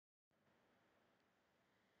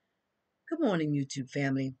Good morning, YouTube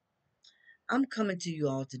family. I'm coming to you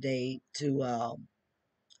all today to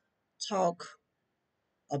talk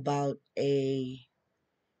about a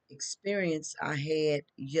experience I had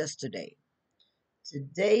yesterday.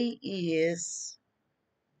 Today is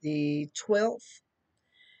the 12th,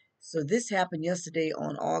 so this happened yesterday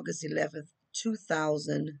on August 11th,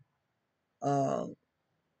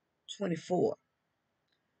 2024.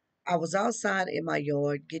 I was outside in my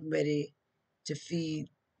yard getting ready to feed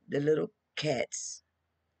the little cats,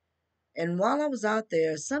 and while I was out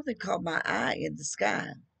there, something caught my eye in the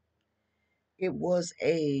sky. It was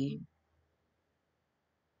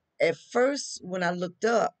at first, when I looked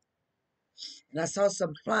up and I saw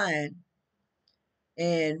some flying,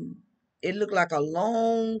 and it looked like a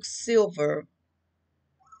long silver,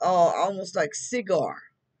 almost like cigar,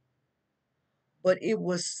 but it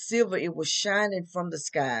was silver. It was shining from the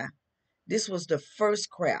sky. This was the first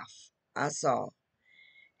craft I saw,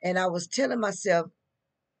 and I was telling myself,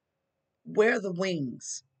 where are the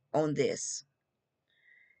wings on this?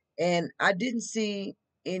 And I didn't see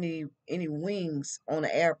any wings on an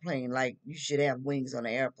airplane. Like you should have wings on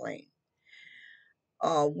an airplane.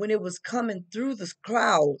 When it was coming through the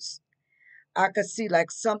clouds, I could see like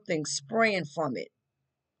something spraying from it.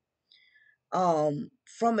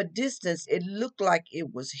 From a distance, it looked like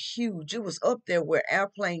it was huge. It was up there where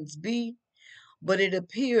airplanes be, but it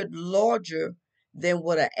appeared larger than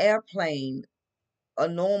what a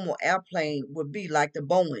normal airplane would be, like the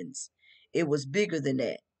Boeings. It was bigger than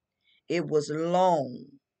that. It was long,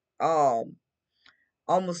 um,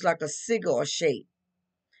 almost like a cigar shape.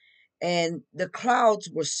 And the clouds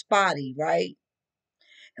were spotty, right?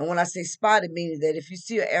 And when I say spotty, meaning that if you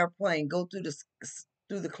see an airplane go through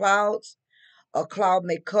the clouds, a cloud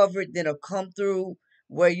may cover it, then it'll come through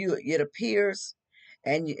where it appears,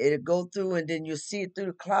 and it'll go through, and then you'll see it through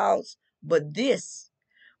the clouds. But this,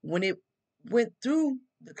 when it went through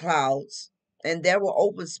the clouds, and there were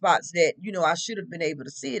open spots that I should have been able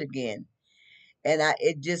to see it again, and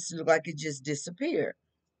it just looked like it just disappeared.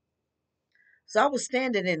 So I was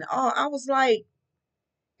standing in awe. I was like,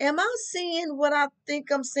 "Am I seeing what I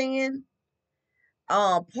think I'm seeing?"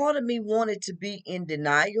 Part of me wanted to be in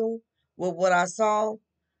denial with what I saw,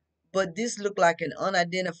 but this looked like an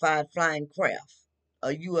unidentified flying craft, a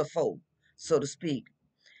UFO, so to speak.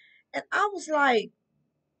 And I was like,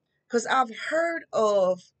 because I've heard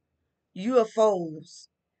of UFOs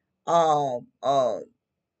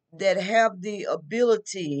that have the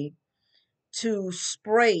ability to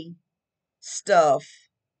spray stuff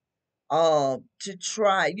to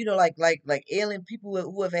try, like alien people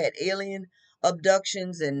who have had alien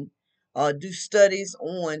abductions and do studies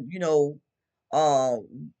on, uh,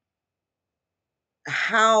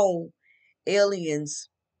 how aliens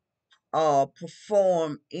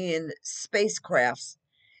perform in spacecrafts,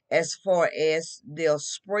 as far as they'll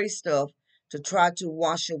spray stuff to try to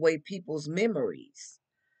wash away people's memories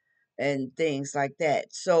and things like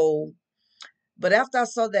that. So, but after I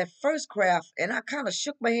saw that first craft, and I kind of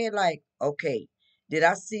shook my head like, okay, did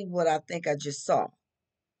I see what I think I just saw?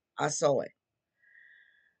 I saw it.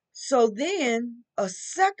 So then a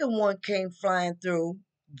second one came flying through,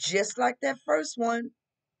 just like that first one,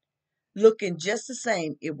 looking just the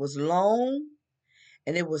same. It was long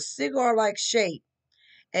and it was cigar like shape.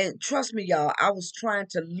 And trust me, y'all, I was trying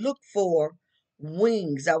to look for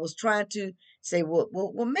wings. I was trying to say,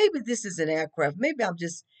 well, maybe this is an aircraft. Maybe I'm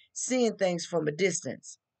just seeing things from a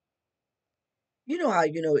distance. You know how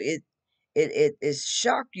it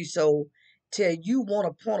shock you so till you want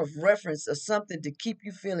a point of reference or something to keep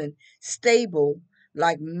you feeling stable,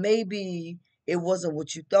 like maybe it wasn't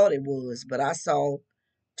what you thought it was. But I saw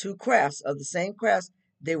two crafts of the same crafts.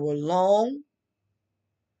 They were long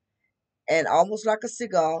and almost like a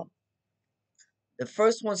cigar. The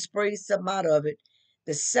first one sprayed something out of it.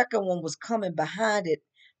 The second one was coming behind it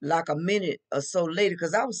like a minute or so later,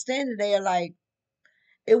 because I was standing there like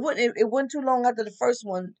it wasn't too long after the first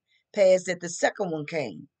one passed that the second one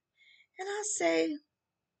came. And I say,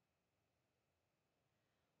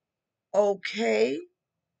 okay.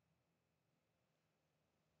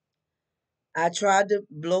 I tried to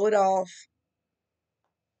blow it off,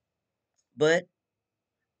 but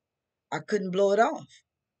I couldn't blow it off.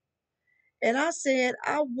 And I said,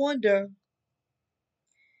 I wonder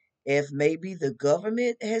if maybe the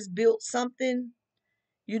government has built something,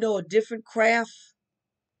 a different craft,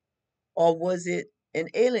 or was it an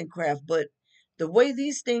alien craft? But the way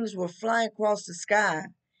these things were flying across the sky,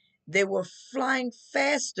 they were flying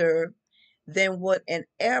faster than what an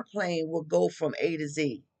airplane would go from A to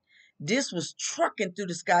Z. This was trucking through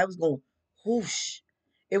the sky. It was going whoosh.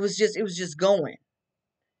 It was just going.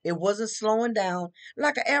 It wasn't slowing down.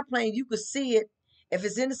 Like an airplane, you could see it. If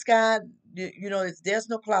it's in the sky, if there's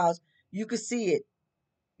no clouds, you could see it.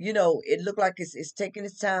 It looked like it's taking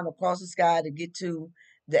its time across the sky to get to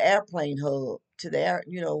the airplane hub, to the air,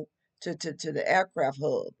 to the aircraft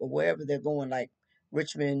hub or wherever they're going, like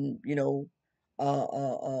Richmond,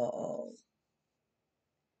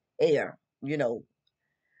 air, you know.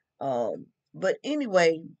 But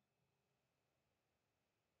anyway,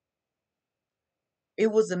 it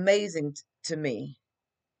was amazing to me.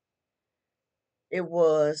 It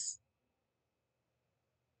was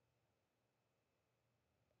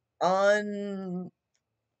un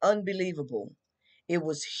unbelievable. It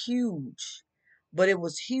was huge, but it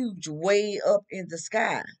was huge way up in the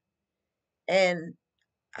sky. And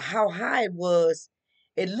how high it was,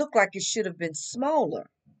 it looked like it should have been smaller.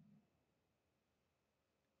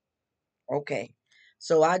 Okay.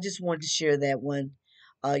 So I just wanted to share that one.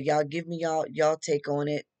 Y'all give me y'all take on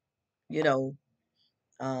it. You know,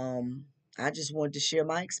 um, I just wanted to share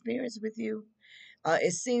my experience with you.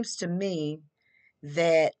 It seems to me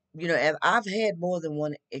that, and I've had more than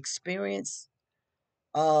one experience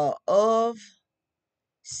of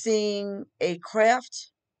seeing a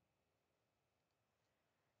craft,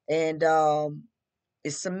 and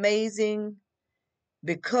it's amazing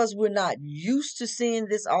because we're not used to seeing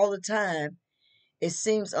this all the time. It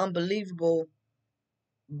seems unbelievable,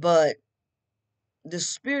 but the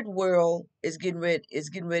spirit world is getting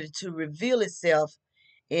ready to reveal itself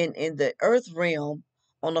in the earth realm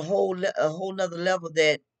on a whole nother level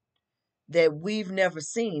that we've never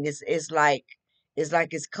seen. It's like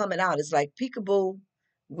it's coming out. It's like peekaboo,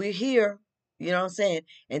 we're here, you know what I'm saying?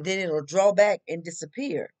 And then it'll draw back and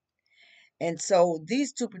disappear. And so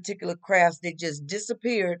these two particular crafts, they just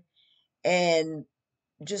disappeared and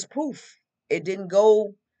just poof. It didn't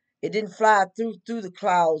go, it didn't fly through the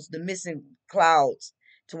clouds, the missing clouds,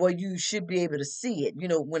 to where you should be able to see it.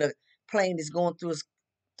 When a plane is going through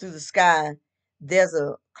the sky, there's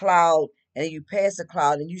a cloud, and you pass a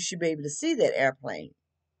cloud, and you should be able to see that airplane.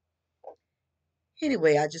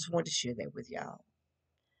 Anyway, I just want to share that with y'all.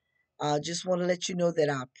 I just want to let you know that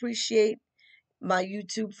I appreciate my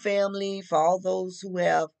YouTube family, for all those who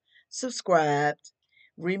have subscribed.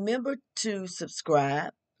 Remember to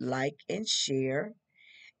subscribe, like, and share.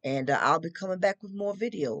 And I'll be coming back with more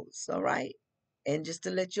videos. All right. And just to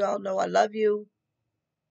let you all know, I love you.